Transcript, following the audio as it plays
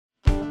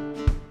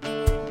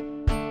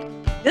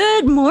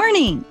Good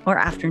morning or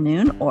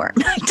afternoon or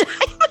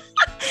nighttime.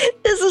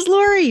 This is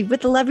Lori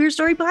with the Love Your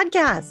Story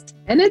podcast.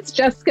 And it's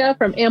Jessica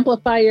from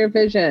Amplify Your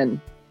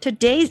Vision.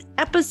 Today's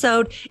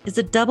episode is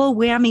a double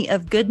whammy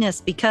of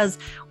goodness because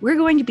we're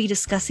going to be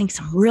discussing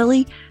some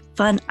really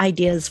fun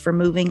ideas for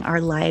moving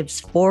our lives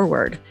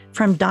forward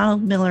from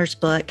Donald Miller's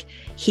book,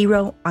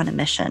 Hero on a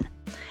Mission.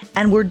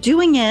 And we're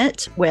doing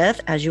it with,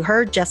 as you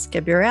heard,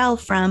 Jessica Burrell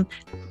from,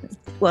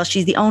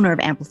 she's the owner of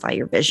Amplify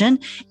Your Vision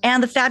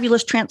and the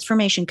fabulous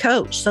transformation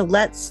coach. So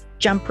let's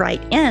jump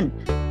right in.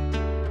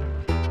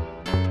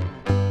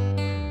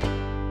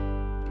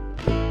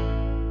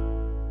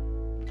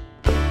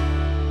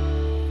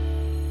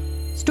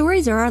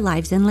 Stories are our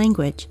lives in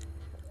language.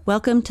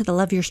 Welcome to the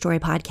Love Your Story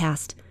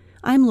podcast.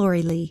 I'm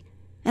Lori Lee,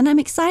 and I'm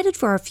excited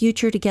for our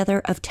future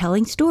together of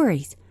telling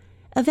stories,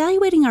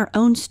 evaluating our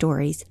own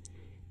stories,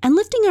 and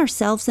lifting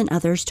ourselves and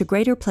others to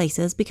greater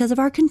places because of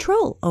our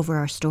control over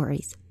our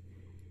stories.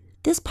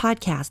 This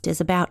podcast is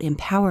about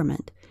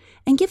empowerment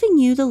and giving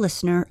you, the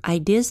listener,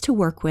 ideas to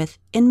work with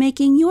in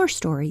making your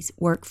stories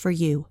work for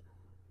you.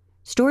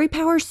 Story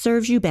power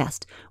serves you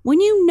best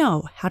when you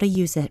know how to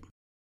use it.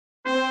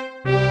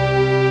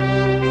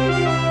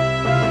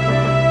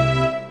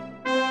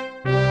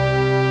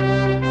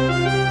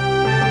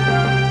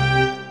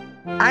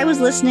 I was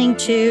listening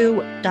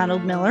to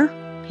Donald Miller,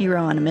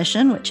 Hero on a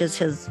Mission, which is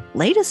his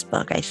latest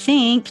book, I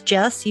think.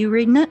 Jess, you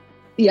reading it?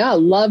 Yeah,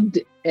 loved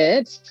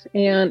it.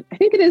 And I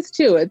think it is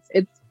too.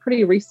 It's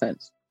pretty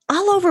recent.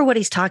 All over what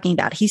he's talking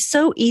about. He's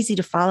so easy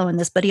to follow in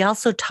this, but he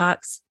also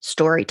talks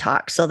story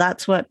talk. So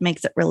that's what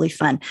makes it really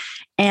fun.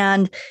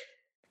 And,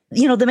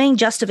 the main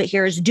gist of it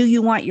here is, do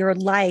you want your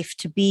life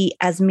to be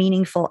as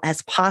meaningful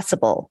as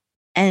possible?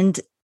 And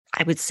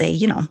I would say,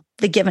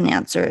 the given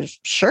answer is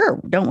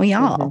sure, don't we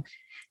all? Mm-hmm.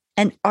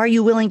 And are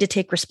you willing to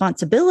take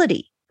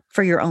responsibility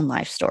for your own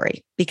life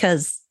story?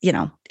 Because,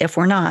 if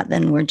we're not,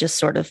 then we're just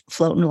sort of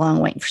floating along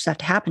waiting for stuff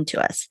to happen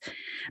to us.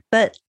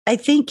 But I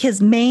think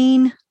his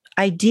main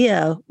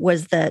idea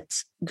was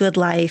that good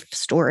life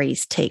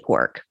stories take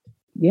work.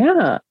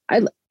 Yeah,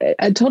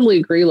 I totally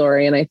agree,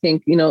 Lori. And I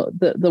think,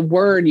 the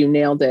word, you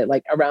nailed it,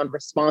 like around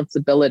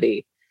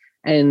responsibility.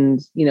 And,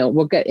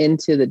 we'll get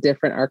into the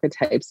different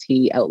archetypes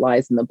he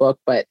outlines in the book,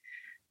 but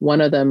one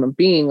of them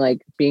being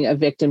a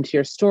victim to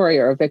your story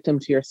or a victim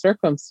to your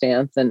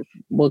circumstance. And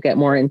we'll get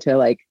more into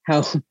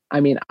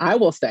I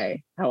will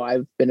say how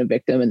I've been a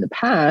victim in the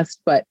past,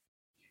 but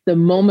the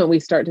moment we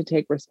start to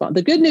take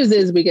the good news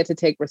is we get to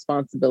take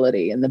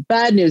responsibility. And the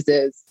bad news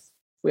is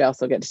we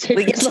also get to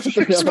take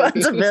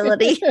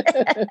responsibility.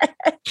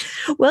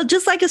 Well,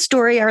 just like a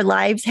story, our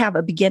lives have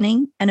a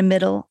beginning and a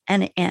middle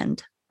and an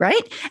end.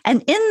 Right?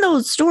 And in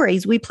those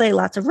stories, we play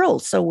lots of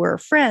roles. So we're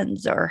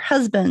friends or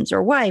husbands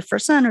or wife or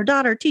son or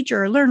daughter,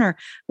 teacher or learner,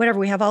 whatever.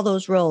 We have all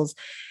those roles.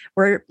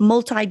 We're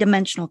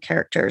multidimensional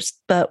characters.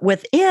 But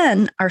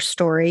within our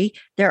story,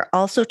 there are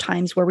also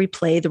times where we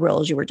play the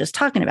roles you were just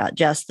talking about,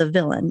 just the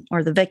villain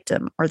or the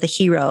victim or the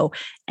hero,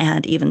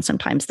 and even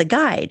sometimes the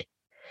guide.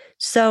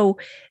 So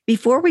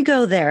before we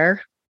go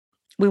there,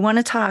 we want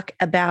to talk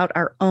about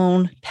our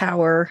own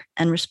power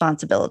and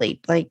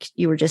responsibility, like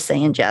you were just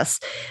saying,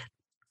 Jess.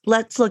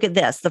 Let's look at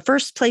this. The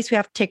first place we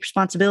have to take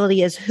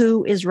responsibility is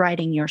who is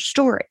writing your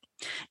story.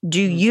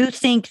 Do you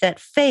think that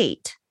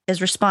fate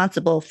is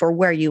responsible for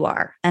where you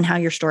are and how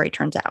your story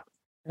turns out?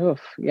 Oh,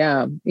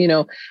 yeah.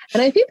 And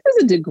I think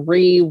there's a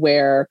degree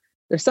where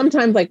there's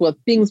sometimes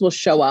things will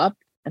show up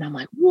and I'm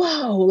like,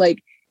 whoa,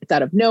 it's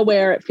out of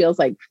nowhere. It feels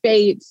like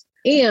fate.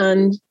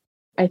 And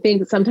I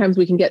think sometimes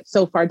we can get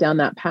so far down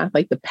that path,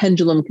 the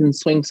pendulum can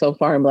swing so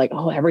far and be like,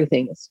 oh,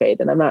 everything is fate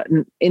and I'm not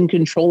in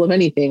control of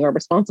anything or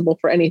responsible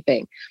for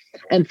anything.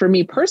 And for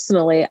me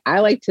personally, I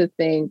like to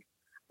think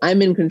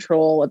I'm in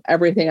control of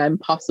everything I'm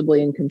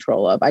possibly in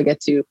control of. I get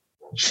to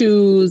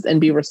choose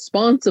and be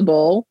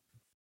responsible.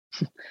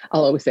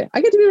 I'll always say, I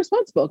get to be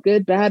responsible,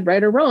 good, bad,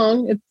 right, or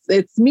wrong.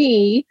 It's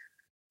me.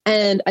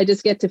 And I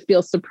just get to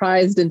feel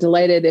surprised and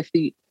delighted if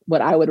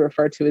what I would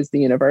refer to as the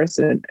universe.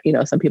 And,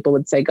 some people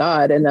would say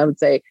God, and I would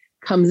say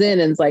comes in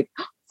and it's like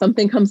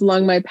something comes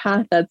along my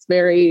path that's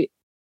very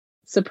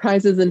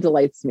surprises and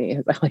delights me,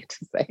 as I like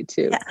to say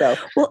too. Yeah.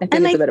 So I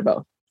think it's a bit of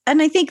both.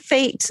 And I think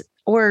fate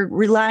or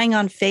relying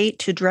on fate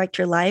to direct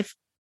your life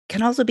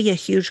can also be a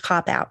huge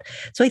cop out.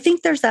 So I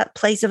think there's that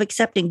place of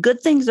accepting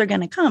good things are going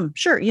to come.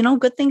 Sure,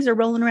 good things are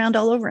rolling around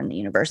all over in the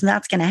universe and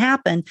that's going to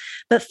happen,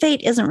 but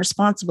fate isn't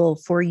responsible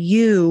for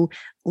you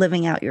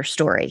living out your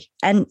story.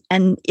 And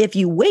if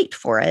you wait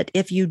for it,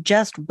 if you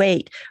just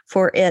wait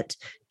for it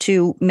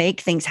to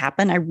make things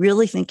happen, I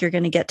really think you're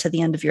going to get to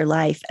the end of your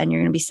life and you're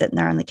going to be sitting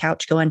there on the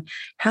couch going,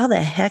 how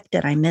the heck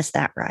did I miss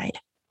that ride?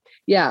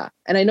 Yeah.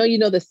 And I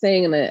know the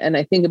saying, and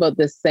I think about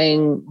this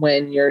saying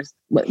when you're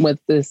with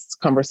this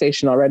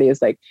conversation already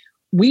is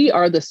we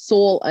are the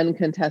sole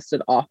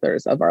uncontested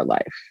authors of our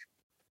life.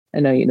 I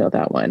know you know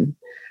that one.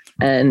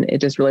 And it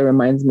just really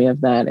reminds me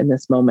of that in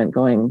this moment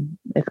going,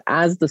 if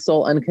as the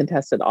sole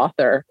uncontested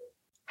author,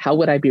 how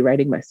would I be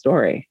writing my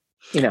story?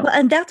 Well,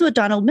 and that's what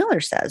Donald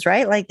Miller says,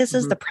 right? Like this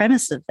is the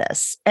premise of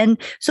this. And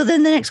so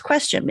then the next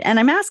question, and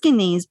I'm asking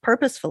these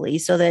purposefully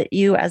so that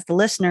you as the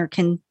listener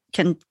can,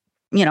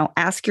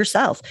 ask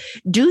yourself,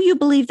 do you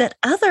believe that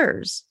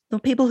others, the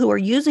people who are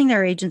using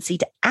their agency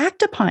to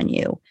act upon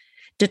you,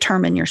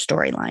 determine your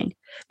storyline?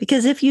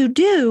 Because if you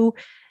do,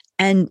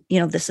 and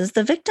this is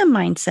the victim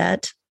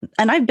mindset,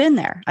 and I've been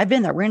there. We're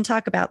going to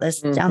talk about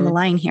this down the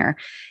line here.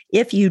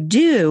 If you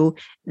do,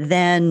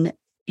 then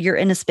you're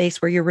in a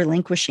space where you're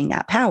relinquishing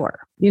that power.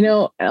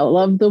 I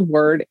love the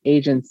word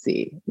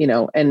agency,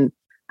 and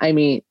I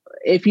mean,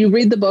 if you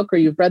read the book or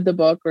you've read the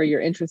book or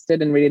you're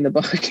interested in reading the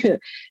book,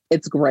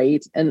 it's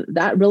great. And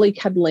that really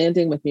kept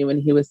landing with me when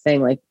he was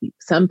saying, like,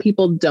 some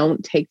people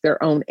don't take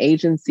their own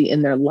agency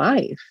in their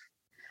life.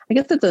 I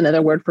guess that's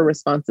another word for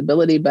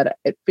responsibility, but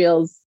it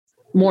feels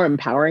more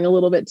empowering a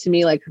little bit to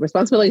me. Like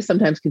responsibility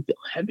sometimes can feel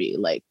heavy,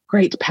 like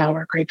great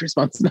power, great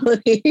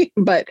responsibility.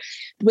 But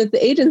with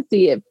the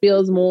agency, it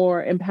feels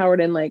more empowered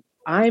and like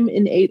I'm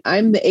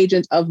the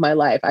agent of my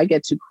life. I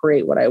get to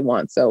create what I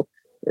want. So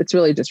it's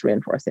really just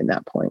reinforcing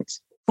that point.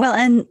 Well,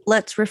 and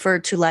let's refer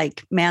to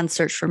like Man's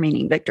Search for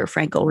Meaning, Viktor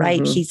Frankl,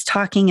 right? He's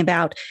talking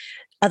about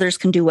others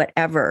can do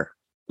whatever,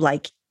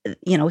 like,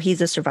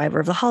 he's a survivor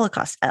of the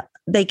Holocaust.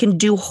 They can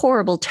do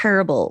horrible,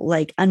 terrible,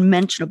 like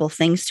unmentionable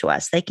things to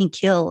us. They can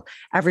kill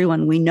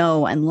everyone we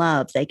know and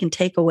love. They can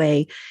take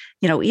away,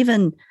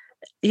 even,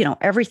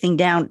 everything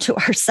down to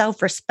our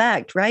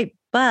self-respect, right?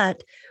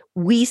 But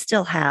we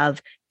still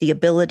have the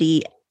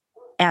ability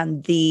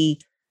and the,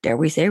 dare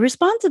we say,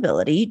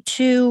 responsibility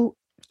to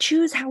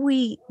choose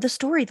the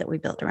story that we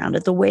built around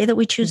it, the way that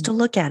we choose to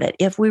look at it.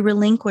 If we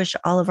relinquish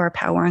all of our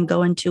power and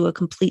go into a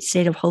complete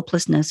state of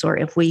hopelessness, or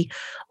if we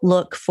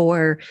look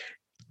for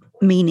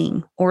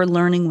meaning or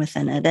learning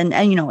within it. And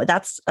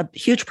that's a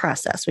huge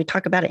process. We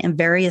talk about it in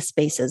various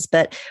spaces.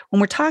 But when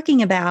we're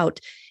talking about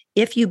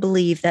if you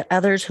believe that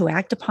others who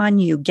act upon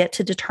you get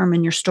to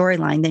determine your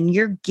storyline, then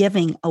you're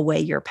giving away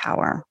your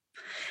power.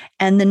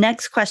 And the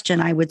next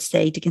question I would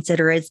say to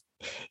consider is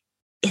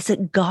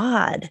it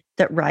God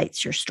that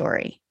writes your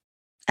story?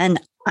 And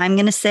I'm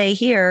going to say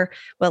here,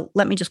 well,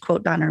 let me just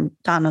quote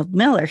Donald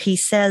Miller. He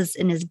says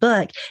in his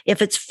book,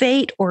 if it's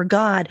fate or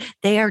God,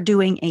 they are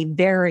doing a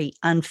very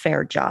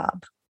unfair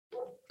job.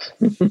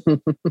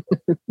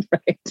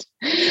 Right.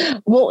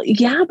 Well,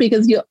 yeah,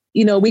 because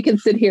we can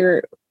sit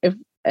here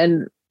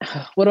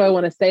what do I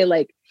want to say?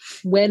 Like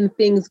when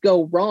things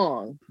go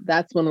wrong,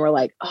 that's when we're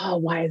like, oh,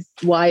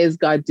 why is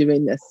God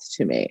doing this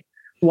to me?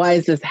 Why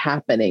is this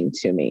happening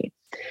to me?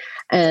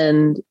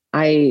 And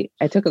I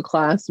took a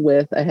class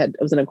I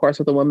was in a course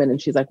with a woman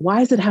and she's like,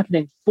 why is it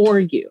happening for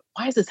you?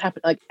 Why is this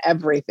happening? Like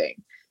everything.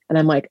 And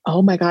I'm like,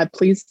 oh my God,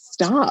 please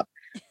stop.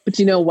 But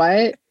you know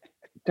what?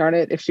 Darn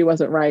it, if she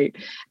wasn't right.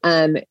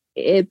 And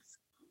it's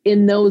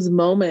in those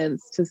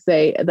moments to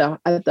say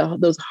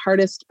those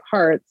hardest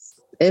parts,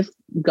 if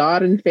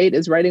God and fate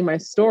is writing my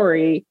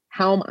story,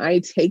 how am I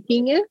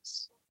taking it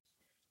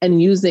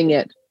and using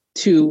it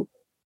to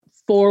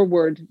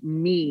forward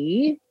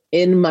me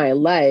in my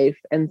life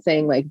and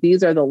saying like,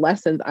 these are the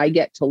lessons I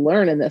get to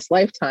learn in this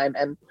lifetime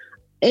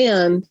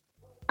and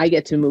I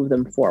get to move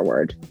them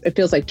forward. It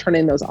feels like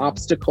turning those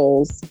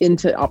obstacles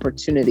into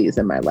opportunities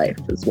in my life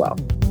as well.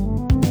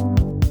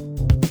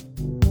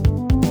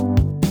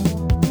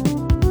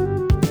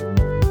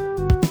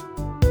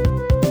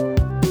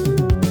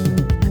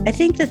 I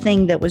think the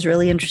thing that was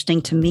really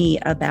interesting to me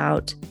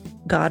about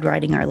God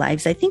writing our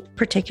lives, I think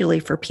particularly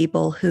for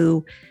people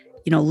who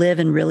live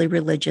in really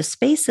religious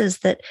spaces,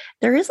 that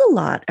there is a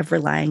lot of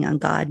relying on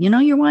God.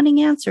 You're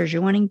wanting answers,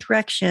 you're wanting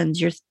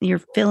directions,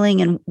 you're feeling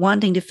and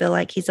wanting to feel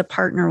like he's a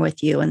partner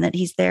with you and that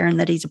he's there and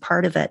that he's a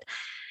part of it.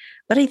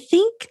 But I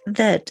think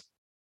that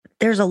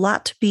there's a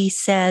lot to be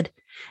said,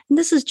 and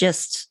this is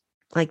just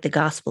like the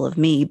gospel of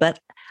me, but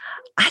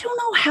I don't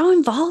know how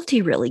involved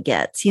he really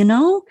gets,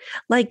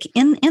 like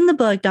in the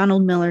book,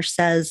 Donald Miller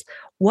says,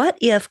 what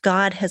if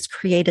God has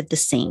created the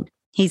scene?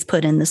 He's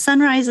put in the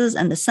sunrises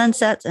and the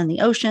sunsets and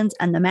the oceans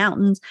and the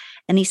mountains,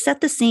 and he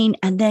set the scene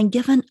and then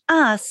given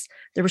us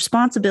the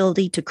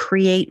responsibility to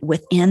create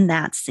within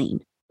that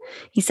scene.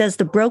 He says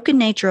the broken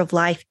nature of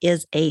life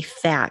is a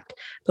fact,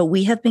 but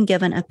we have been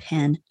given a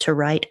pen to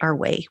write our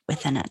way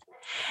within it.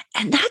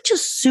 And that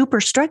just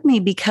super struck me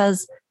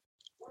because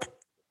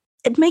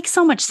it makes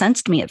so much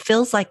sense to me. It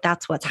feels like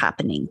that's what's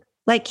happening.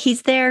 Like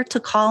he's there to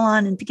call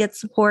on and to get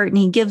support, and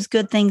he gives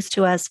good things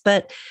to us.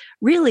 But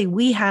really,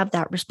 we have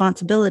that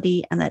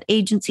responsibility and that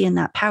agency and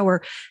that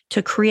power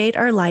to create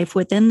our life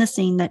within the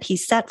scene that he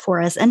set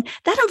for us. And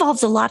that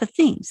involves a lot of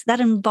things. That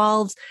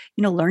involves,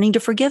 learning to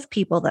forgive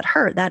people that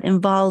hurt. That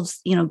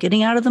involves,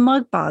 getting out of the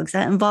mud bogs.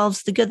 That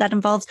involves the good. That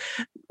involves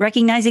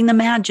recognizing the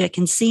magic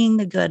and seeing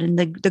the good and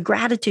the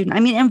gratitude. I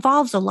mean, it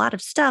involves a lot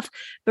of stuff,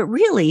 but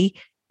really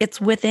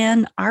it's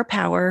within our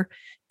power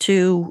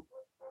to,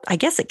 I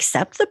guess,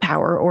 accept the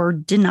power or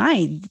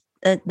deny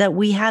that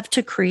we have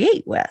to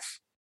create with.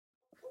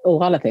 A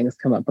lot of things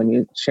come up when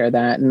you share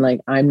that. And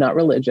like, I'm not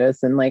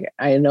religious and like,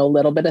 I know a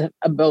little bit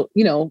about,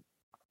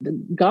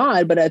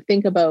 God, but I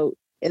think about,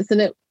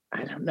 isn't it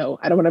I don't know,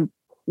 I don't want to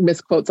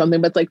misquote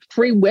something, but it's like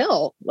free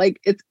will. Like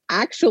it's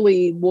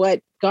actually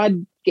what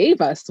God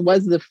gave us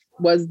was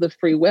the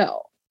free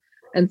will.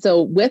 And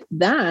so with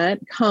that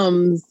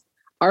comes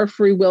our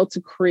free will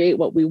to create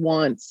what we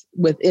want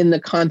within the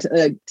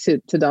context,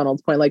 to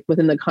Donald's point, like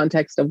within the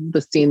context of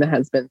the scene that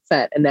has been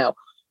set. And now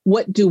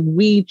what do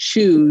we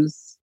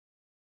choose?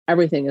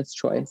 Everything is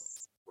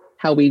choice.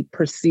 How we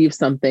perceive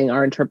something,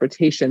 our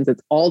interpretations,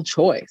 it's all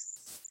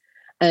choice.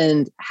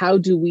 And how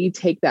do we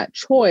take that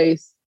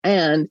choice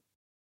and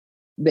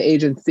the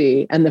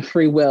agency and the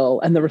free will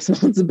and the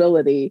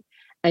responsibility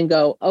and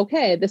go,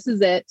 okay, this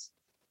is it.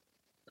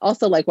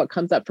 Also, like what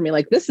comes up for me,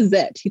 like, this is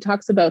it. He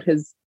talks about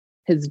his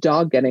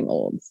dog getting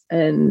old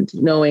and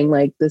knowing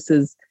like this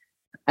is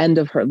end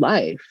of her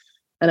life.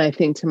 And I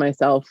think to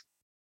myself,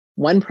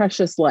 one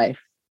precious life,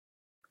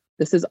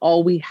 this is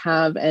all we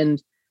have.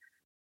 And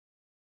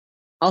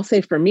I'll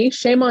say for me,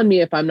 shame on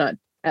me if I'm not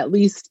at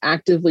least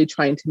actively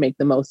trying to make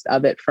the most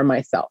of it for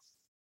myself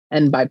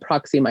and by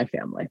proxy, my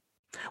family.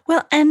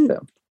 Well, and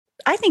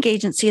I think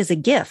agency is a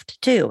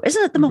gift too.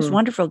 Isn't it the most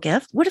wonderful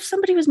gift? What if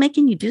somebody was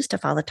making you do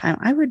stuff all the time?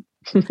 I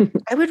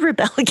would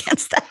rebel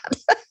against that.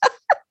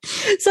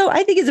 So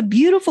I think it's a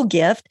beautiful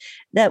gift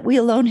that we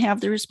alone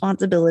have the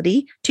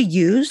responsibility to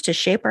use to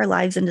shape our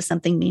lives into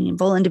something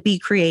meaningful and to be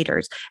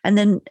creators. And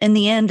then in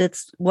the end,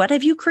 it's what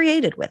have you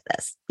created with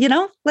this? You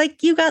know,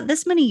 like you got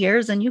this many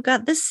years and you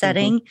got this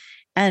setting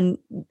and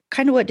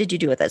kind of what did you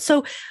do with it?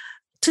 So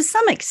to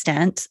some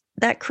extent,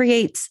 that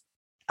creates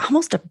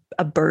almost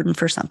a burden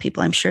for some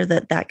people. I'm sure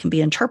that can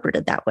be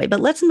interpreted that way, but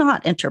let's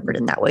not interpret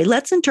it that way.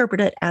 Let's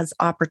interpret it as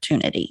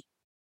opportunity.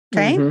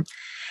 Okay.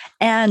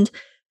 And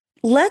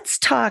let's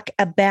talk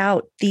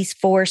about these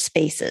four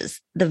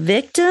spaces: the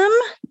victim,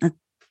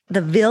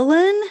 the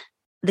villain,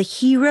 the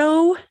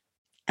hero,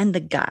 and the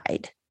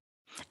guide.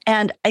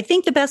 And I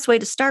think the best way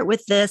to start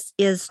with this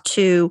is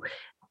to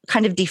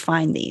kind of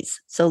define these.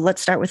 So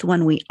let's start with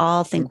one we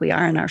all think we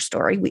are in our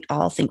story. We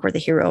all think we're the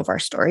hero of our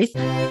stories.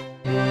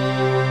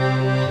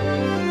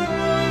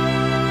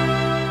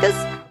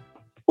 Because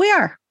we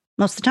are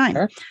most of the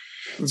time.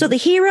 So the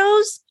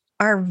heroes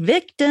are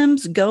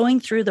victims going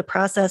through the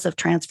process of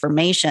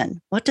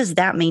transformation. What does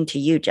that mean to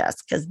you,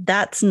 Jess? Because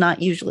that's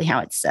not usually how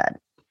it's said.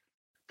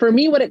 For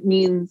me, what it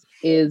means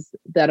is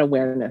that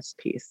awareness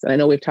piece. And I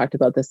know we've talked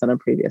about this on a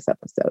previous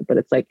episode, but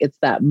it's like, it's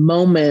that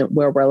moment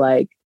where we're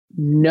like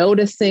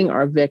noticing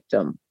our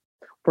victim.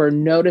 We're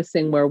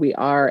noticing where we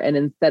are. And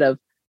instead of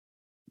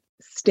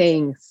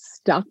staying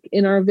stuck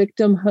in our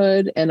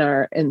victimhood and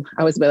I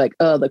always be like,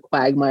 oh, the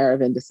quagmire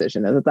of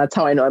indecision. And that's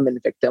how I know I'm a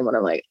victim, when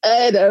I'm like,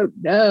 I don't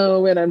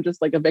know. And I'm just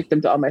like a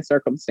victim to all my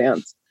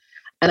circumstance.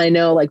 And I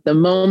know like the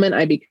moment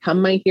I become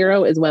my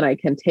hero is when I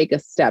can take a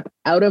step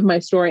out of my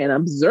story and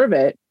observe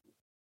it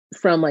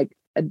from like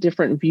a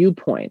different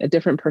viewpoint, a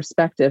different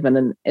perspective. And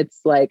then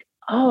it's like,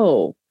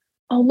 oh,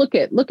 look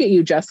at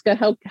you, Jessica,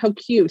 how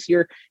cute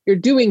you're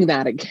doing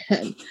that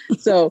again.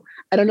 So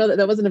I don't know,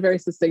 that wasn't a very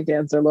succinct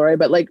answer, Lori,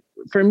 but like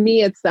for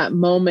me, it's that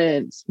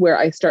moment where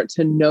I start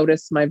to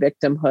notice my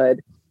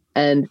victimhood,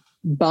 and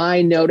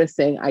by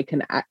noticing, I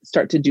can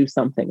start to do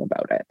something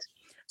about it.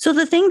 So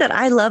the thing that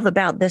I love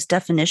about this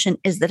definition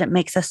is that it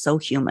makes us so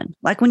human.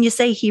 Like when you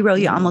say hero,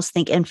 you almost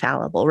think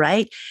infallible,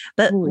 right?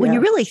 But when you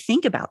really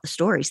think about the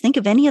stories, think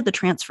of any of the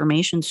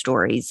transformation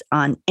stories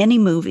on any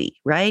movie,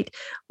 right?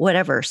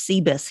 Whatever,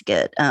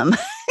 Seabiscuit,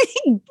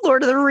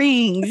 Lord of the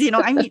Rings,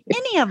 I mean,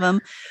 any of them,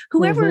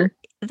 whoever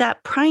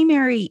that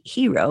primary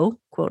hero,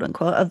 quote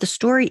unquote, of the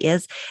story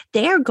is,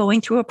 they are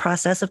going through a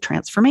process of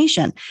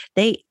transformation.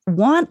 They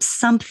want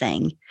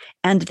something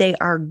and they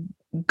are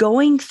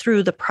going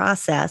through the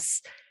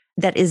process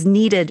that is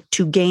needed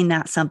to gain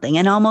that something.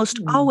 And almost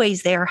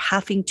always they are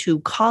having to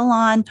call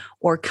on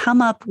or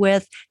come up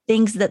with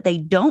things that they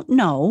don't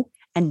know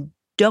and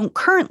don't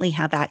currently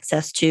have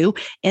access to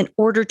in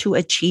order to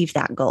achieve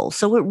that goal.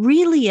 So it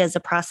really is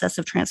a process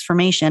of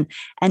transformation.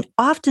 And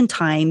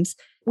oftentimes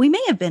we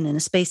may have been in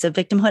a space of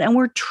victimhood and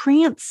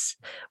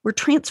we're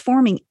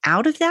transforming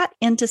out of that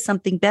into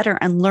something better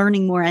and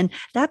learning more. And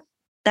that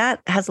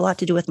has a lot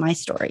to do with my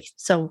story.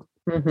 So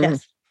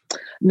yes.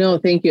 No,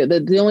 thank you.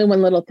 The only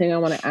one little thing I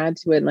want to add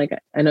to it, and like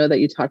I know that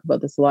you talk about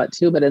this a lot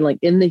too, but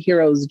in the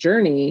hero's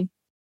journey,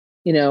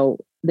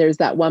 there's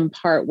that one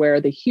part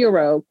where the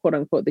hero, quote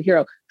unquote, the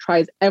hero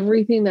tries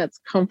everything that's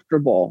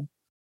comfortable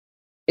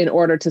in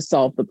order to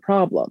solve the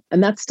problem.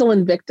 And that's still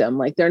in victim.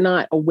 Like they're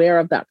not aware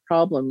of that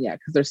problem yet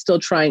because they're still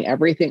trying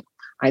everything.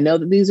 I know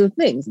that these are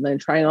things, and then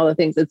trying all the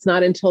things. It's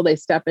not until they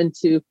step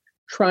into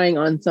trying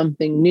on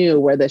something new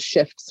where the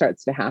shift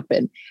starts to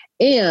happen.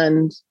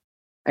 And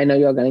I know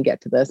you're going to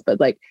get to this, but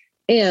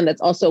and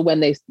it's also when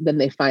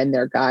they find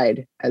their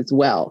guide as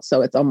well.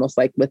 So it's almost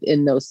like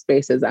within those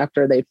spaces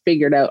after they've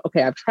figured out,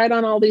 okay, I've tried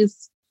on all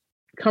these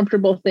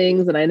comfortable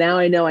things, and I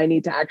know I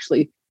need to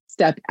actually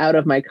step out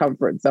of my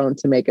comfort zone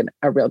to make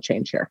a real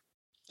change here.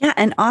 Yeah.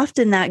 And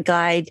often that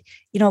guide,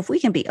 if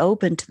we can be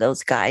open to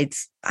those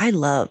guides, I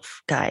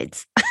love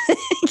guides,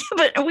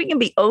 but if we can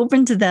be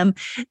open to them,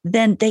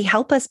 then they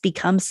help us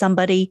become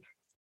somebody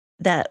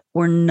that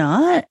we're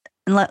not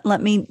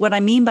And what I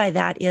mean by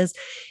that is,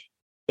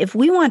 if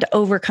we want to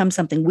overcome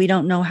something we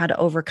don't know how to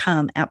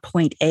overcome at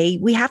point A,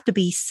 we have to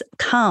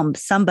become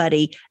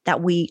somebody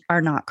that we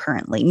are not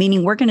currently,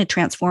 meaning we're going to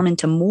transform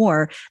into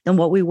more than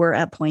what we were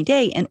at point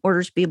A in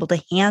order to be able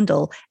to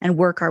handle and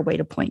work our way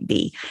to point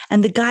B.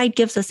 And the guide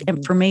gives us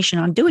information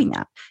on doing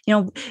that.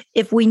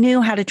 If we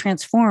knew how to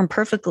transform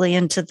perfectly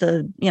into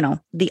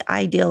the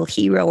ideal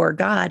hero or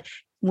God,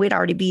 we'd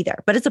already be there.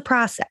 But it's a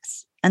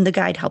process, and the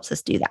guide helps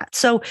us do that.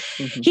 So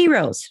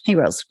heroes,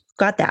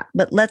 got that.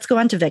 But let's go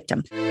on to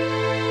victim.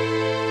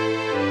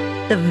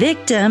 The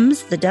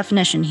victims, the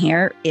definition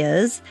here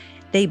is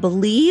they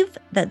believe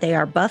that they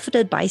are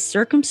buffeted by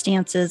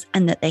circumstances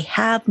and that they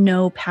have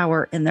no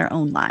power in their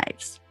own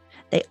lives.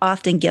 They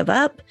often give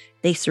up,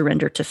 they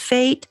surrender to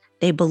fate,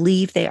 they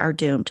believe they are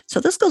doomed.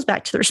 So this goes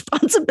back to the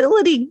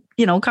responsibility,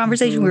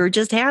 conversation we were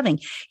just having.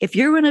 If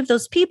you're one of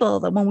those people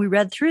that when we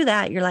read through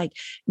that, you're like,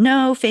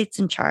 no, fate's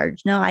in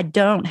charge. No, I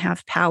don't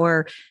have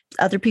power.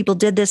 Other people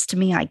did this to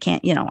me. I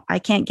can't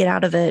get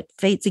out of it.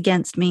 Fate's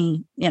against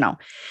me.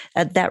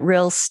 That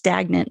real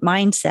stagnant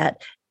mindset,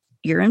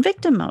 you're in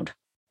victim mode.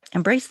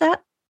 Embrace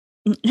that,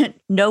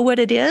 know what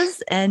it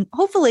is, and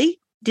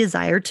hopefully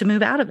desire to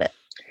move out of it.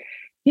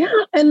 Yeah.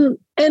 And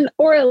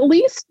or at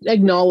least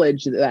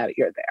acknowledge that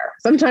you're there.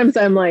 Sometimes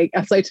I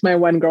was like to my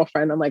one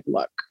girlfriend, I'm like,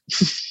 look,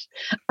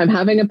 I'm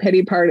having a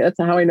pity party. That's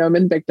how I know I'm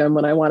in victim,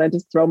 when I want to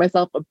just throw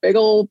myself a big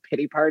old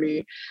pity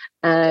party.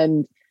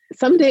 And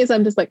some days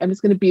I'm just like, I'm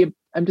just going to be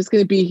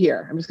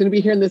here. I'm just going to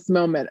be here in this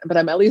moment, but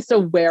I'm at least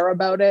aware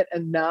about it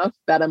enough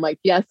that I'm like,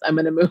 yes, I'm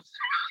going to move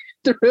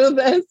through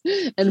this.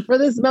 And for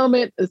this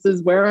moment, this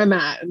is where I'm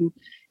at. And,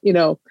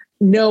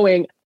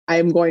 knowing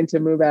I'm going to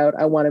move out,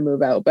 I want to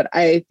move out. But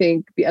I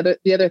think the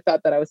other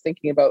thought that I was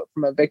thinking about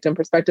from a victim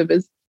perspective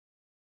is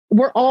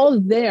we're all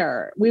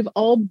there. We've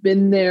all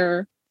been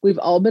there. We've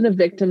all been a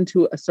victim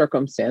to a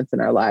circumstance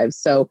in our lives.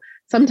 So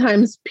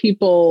sometimes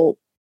people,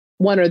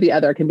 one or the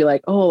other, can be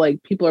like, oh,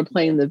 like people are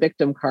playing the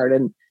victim card.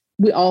 And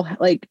we all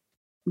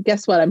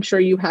guess what? I'm sure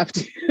you have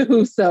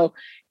to. So,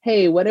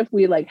 hey, what if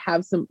we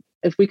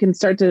if we can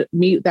start to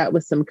meet that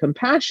with some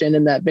compassion,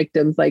 and that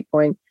victim's like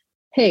going,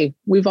 hey,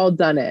 we've all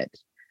done it.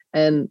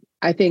 And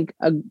I think,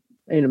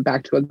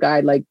 back to a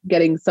guide, like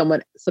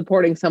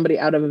supporting somebody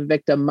out of a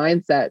victim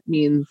mindset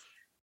means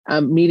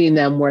meeting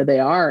them where they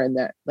are. And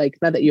that,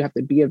 not that you have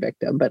to be a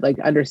victim, but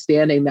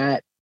understanding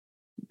that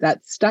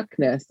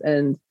stuckness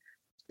and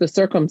the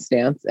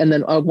circumstance. And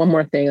then one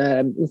more thing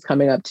that was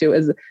coming up too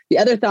is the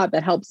other thought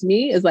that helps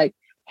me is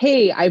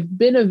hey, I've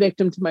been a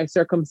victim to my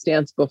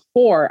circumstance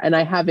before, and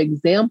I have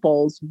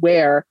examples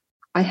where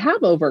I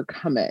have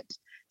overcome it.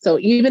 So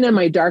even in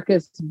my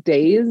darkest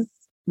days,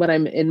 when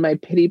I'm in my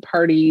pity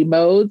party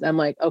modes, I'm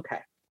like, okay,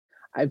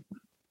 I've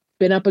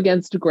been up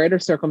against a greater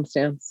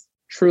circumstance,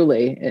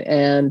 truly,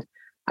 and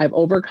I've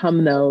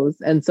overcome those.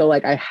 And so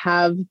I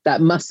have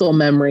that muscle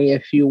memory,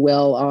 if you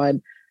will,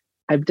 on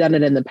I've done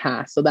it in the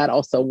past. So that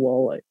also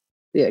will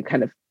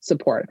kind of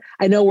support.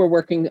 I know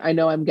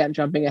I'm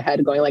jumping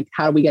ahead going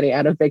how are we getting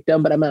out of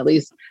victim, but I'm at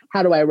least,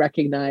 how do I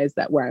recognize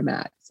that where I'm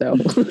at? So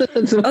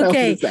that's what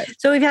okay.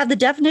 So we've had the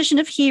definition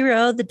of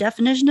hero, the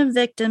definition of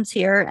victims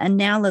here. And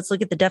now let's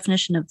look at the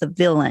definition of the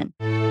villain.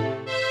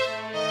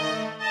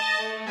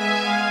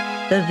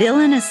 The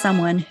villain is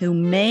someone who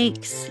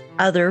makes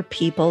other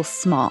people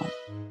small.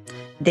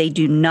 They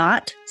do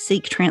not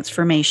seek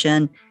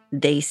transformation.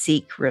 They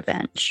seek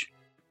revenge.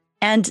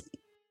 And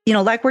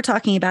like we're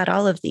talking about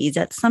all of these,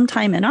 at some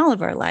time in all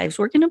of our lives,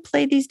 we're going to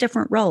play these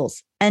different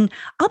roles. And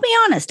I'll be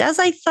honest, as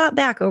I thought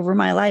back over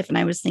my life and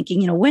I was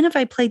thinking, when have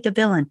I played the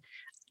villain?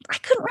 I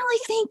couldn't really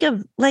think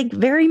of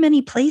very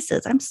many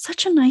places. I'm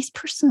such a nice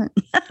person.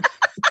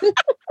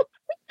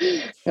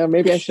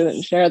 Maybe I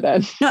shouldn't share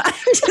that. No, I'm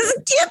just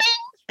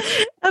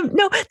kidding.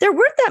 No, there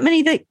weren't that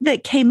many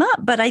that came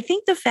up, but I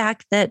think the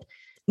fact that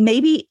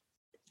maybe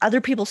other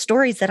people's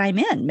stories that I'm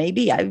in,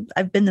 maybe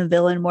I've been the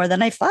villain more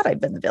than I thought I've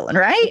been the villain,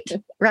 right?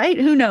 Right?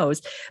 Who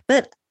knows?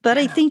 But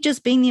I think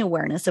just being the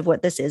awareness of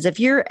what this is, if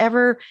you're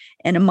ever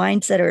in a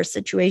mindset or a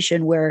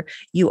situation where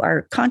you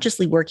are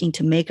consciously working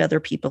to make other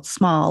people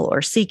small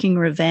or seeking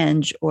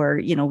revenge, or,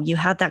 you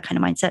have that kind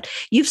of mindset,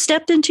 you've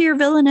stepped into your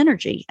villain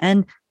energy.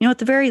 And, at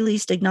the very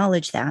least,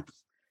 acknowledge that.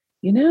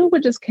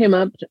 What just came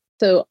up?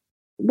 So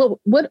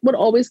what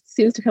always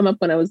seems to come up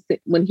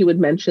when he would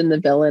mention the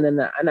villain,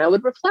 and I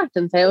would reflect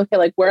and say,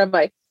 okay, where have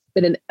I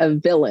been a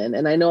villain?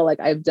 And I know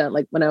I've done,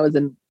 when I was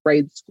in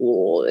grade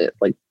school,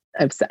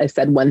 I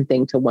said one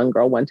thing to one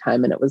girl one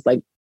time, and it was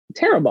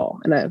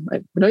terrible. And I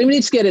don't even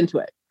need to get into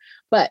it.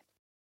 But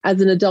as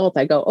an adult,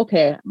 I go,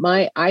 okay,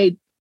 I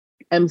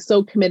am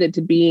so committed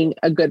to being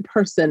a good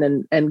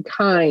person and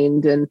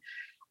kind,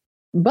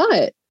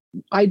 but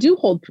I do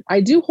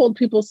hold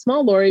people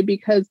small, Lori,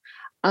 because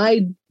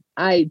I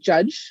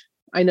judge.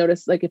 I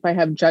notice if I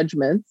have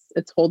judgments,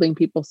 it's holding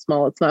people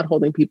small. It's not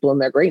holding people in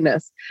their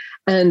greatness.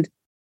 And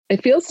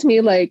it feels to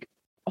me like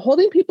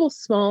holding people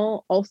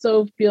small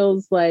also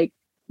feels like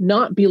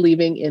not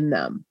believing in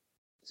them.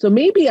 So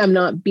maybe I'm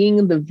not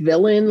being the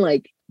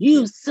villain,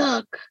 you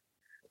suck,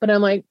 But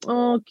I'm like,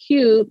 oh,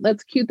 cute.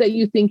 That's cute that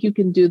you think you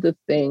can do the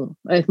thing.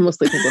 I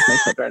mostly think of my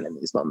children in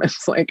these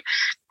moments. Like,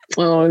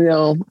 oh,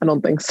 no, I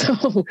don't think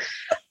so.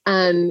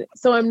 And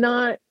so I'm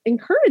not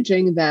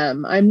encouraging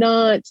them. I'm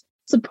not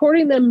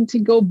supporting them to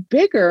go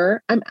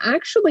bigger. I'm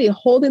actually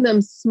holding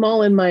them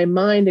small in my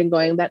mind and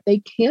going that they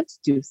can't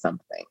do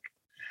something.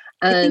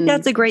 And I think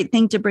that's a great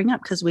thing to bring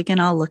up because we can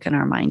all look in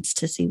our minds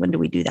to see when do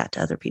we do that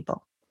to other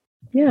people.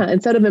 Yeah,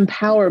 instead of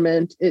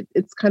empowerment,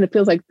 it's kind of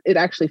feels like it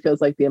actually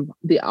feels like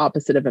the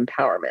opposite of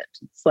empowerment.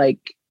 It's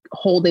like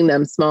holding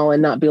them small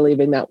and not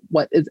believing that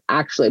what is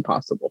actually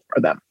possible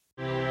for them.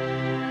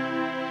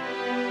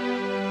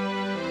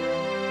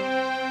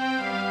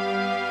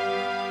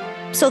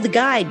 So the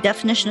guide,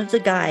 definition of the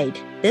guide,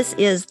 this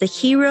is the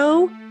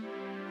hero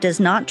does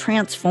not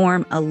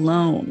transform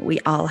alone. We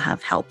all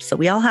have help. So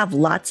we all have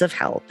lots of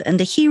help. And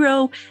the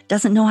hero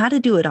doesn't know how to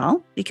do it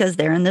all because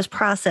they're in this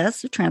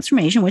process of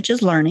transformation, which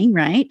is learning,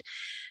 right?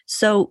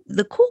 So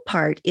the cool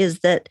part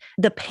is that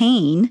the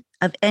pain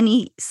of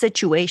any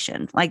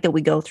situation like that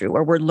we go through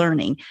or we're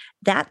learning,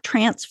 that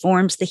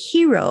transforms the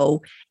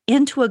hero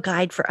into a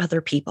guide for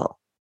other people.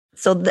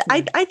 So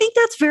I think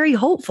that's very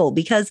hopeful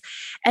because,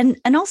 and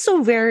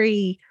also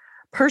very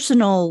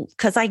personal,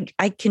 because I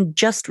can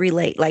just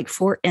relate. Like,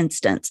 for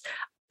instance,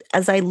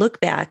 as I look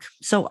back,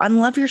 so on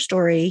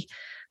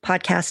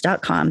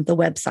loveyourstorypodcast.com, the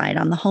website,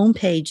 on the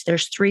homepage,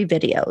 there's 3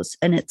 videos,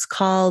 and it's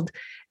called,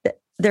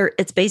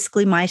 it's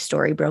basically my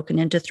story broken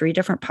into 3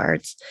 different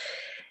parts.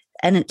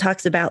 And it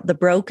talks about the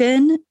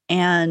broken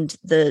and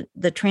the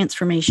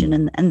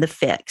transformation and the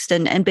fixed.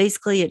 And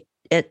basically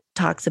it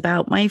talks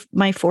about my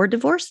 4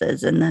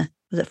 divorces and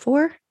was it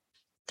 4?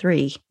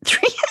 3.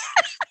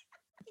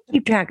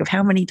 Keep track of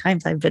how many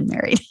times I've been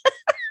married.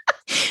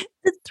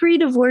 The 3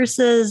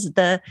 divorces,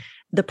 the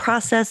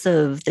process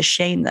of the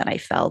shame that I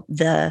felt,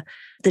 the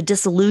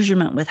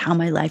disillusionment with how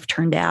my life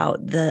turned out,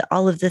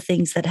 all of the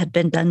things that had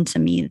been done to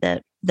me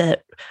that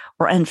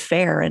were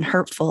unfair and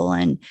hurtful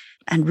and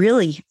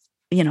really,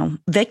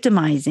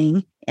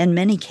 victimizing in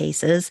many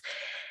cases.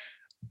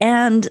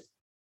 And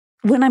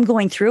when I'm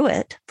going through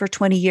it for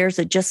 20 years,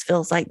 it just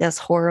feels like this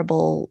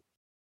horrible,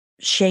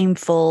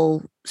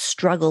 shameful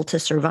struggle to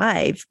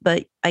survive.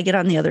 But I get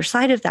on the other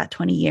side of that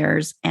 20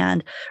 years,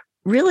 and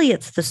really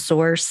it's the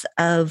source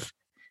of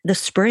the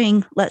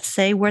spring, let's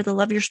say, where the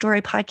Love Your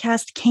Story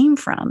podcast came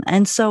from.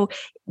 And so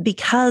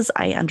because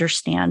I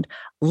understand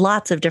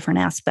lots of different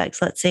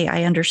aspects, let's say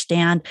I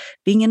understand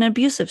being in an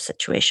abusive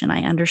situation,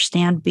 I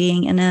understand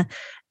being in a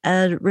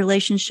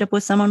relationship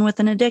with someone with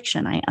an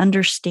addiction, I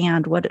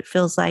understand what it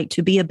feels like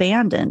to be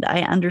abandoned,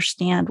 I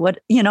understand what,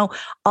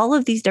 all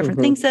of these different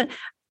things that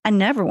I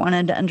never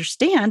wanted to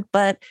understand,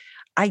 but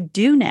I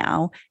do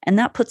now. And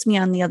that puts me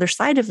on the other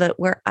side of it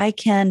where I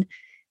can,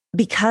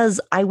 because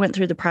I went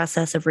through the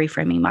process of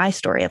reframing my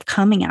story, of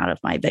coming out of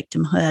my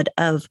victimhood,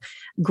 of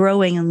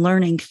growing and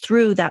learning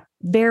through that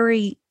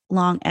very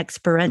long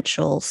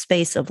experiential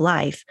space of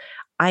life,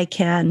 I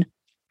can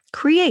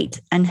create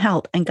and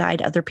help and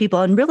guide other people.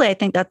 And really, I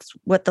think that's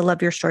what the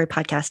Love Your Story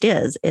podcast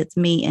is. It's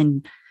me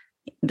and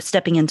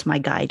stepping into my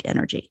guide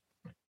energy.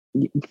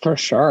 For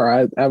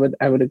sure. I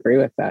would agree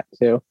with that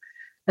too.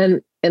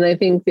 And I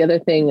think the other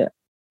thing,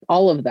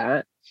 all of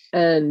that,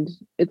 and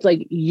it's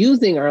like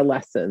using our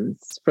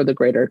lessons for the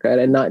greater good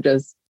and not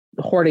just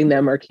hoarding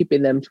them or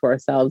keeping them to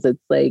ourselves.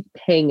 It's like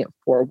paying it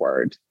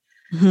forward.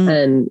 Mm-hmm.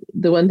 And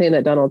the one thing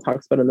that Donald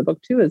talks about in the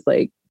book too is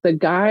like the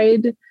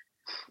guide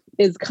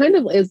is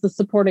the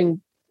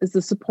supporting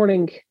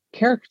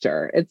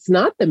character. It's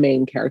not the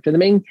main character. The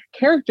main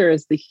character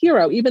is the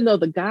hero, even though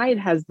the guide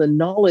has the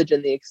knowledge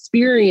and the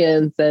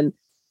experience and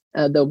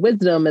the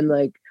wisdom and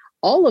like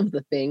all of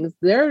the things.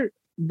 They're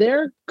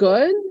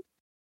good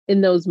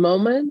in those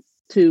moments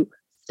to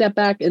step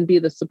back and be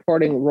the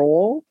supporting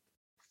role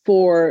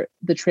for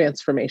the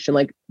transformation,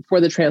 like for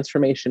the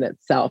transformation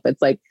itself.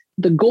 It's like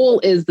the goal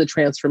is the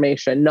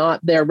transformation,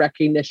 not their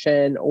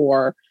recognition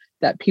or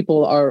that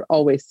people are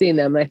always seeing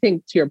them. And I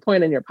think to your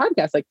point in your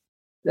podcast, like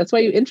that's why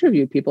you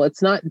interview people.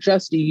 It's not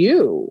just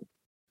you.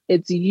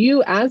 It's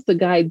you as the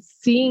guide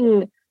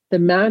seeing the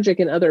magic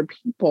in other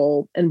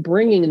people and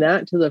bringing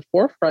that to the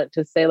forefront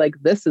to say like,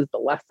 this is the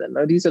lesson,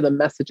 or these are the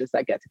messages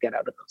that get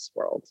out of this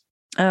world.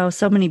 Oh,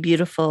 so many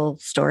beautiful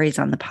stories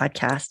on the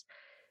podcast.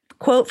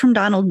 Quote from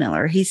Donald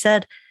Miller. He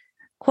said,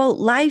 quote,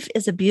 "Life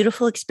is a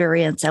beautiful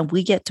experience and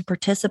we get to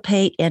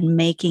participate in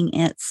making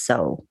it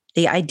so.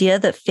 The idea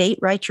that fate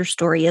writes your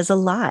story is a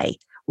lie.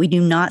 We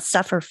do not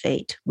suffer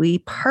fate. We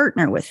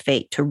partner with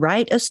fate to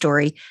write a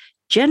story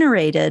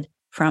generated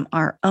from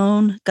our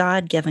own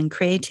God-given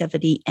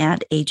creativity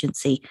and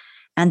agency.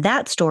 And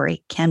that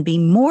story can be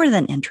more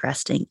than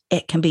interesting.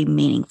 It can be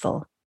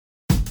meaningful."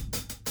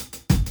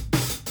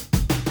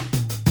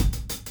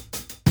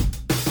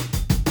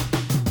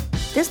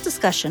 This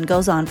discussion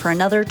goes on for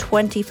another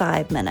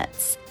 25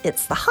 minutes.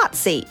 It's the hot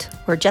seat,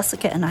 where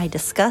Jessica and I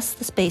discuss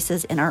the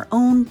spaces in our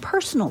own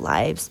personal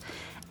lives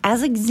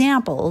as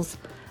examples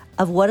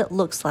of what it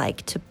looks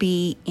like to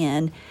be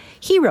in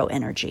hero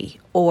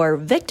energy or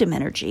victim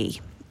energy,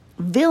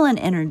 villain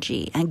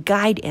energy, and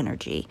guide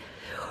energy.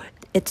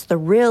 It's the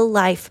real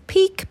life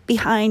peek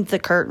behind the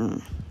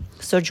curtain.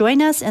 So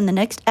join us in the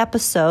next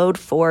episode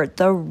for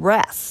the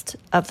rest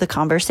of the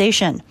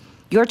conversation.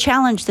 Your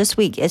challenge this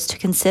week is to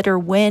consider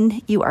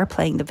when you are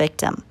playing the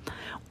victim,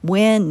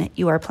 when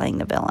you are playing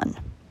the villain.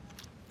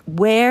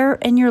 Where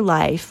in your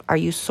life are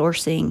you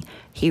sourcing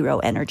hero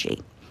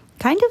energy?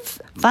 Kind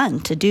of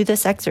fun to do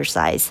this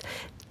exercise.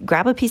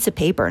 Grab a piece of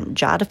paper and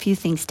jot a few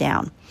things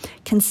down.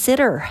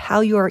 Consider how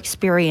your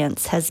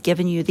experience has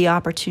given you the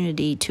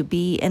opportunity to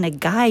be in a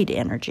guide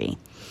energy.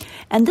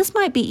 And this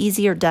might be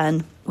easier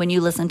done when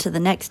you listen to the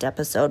next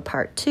episode,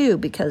 part 2,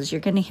 because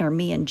you're going to hear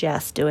me and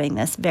Jess doing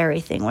this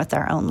very thing with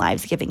our own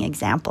lives, giving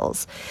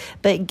examples.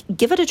 But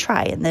give it a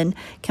try and then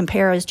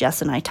compare as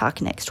Jess and I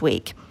talk next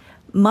week.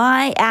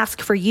 My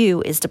ask for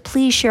you is to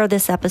please share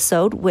this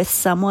episode with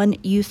someone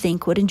you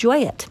think would enjoy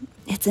it.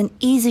 It's an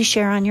easy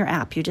share on your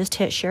app. You just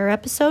hit share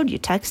episode, you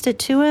text it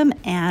to him,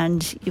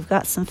 and you've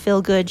got some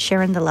feel good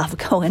sharing the love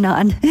going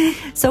on.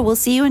 So we'll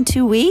see you in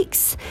 2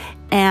 weeks,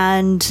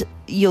 and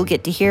you'll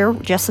get to hear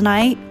Jess and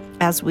I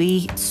as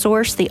we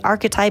source the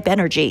archetype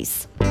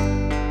energies.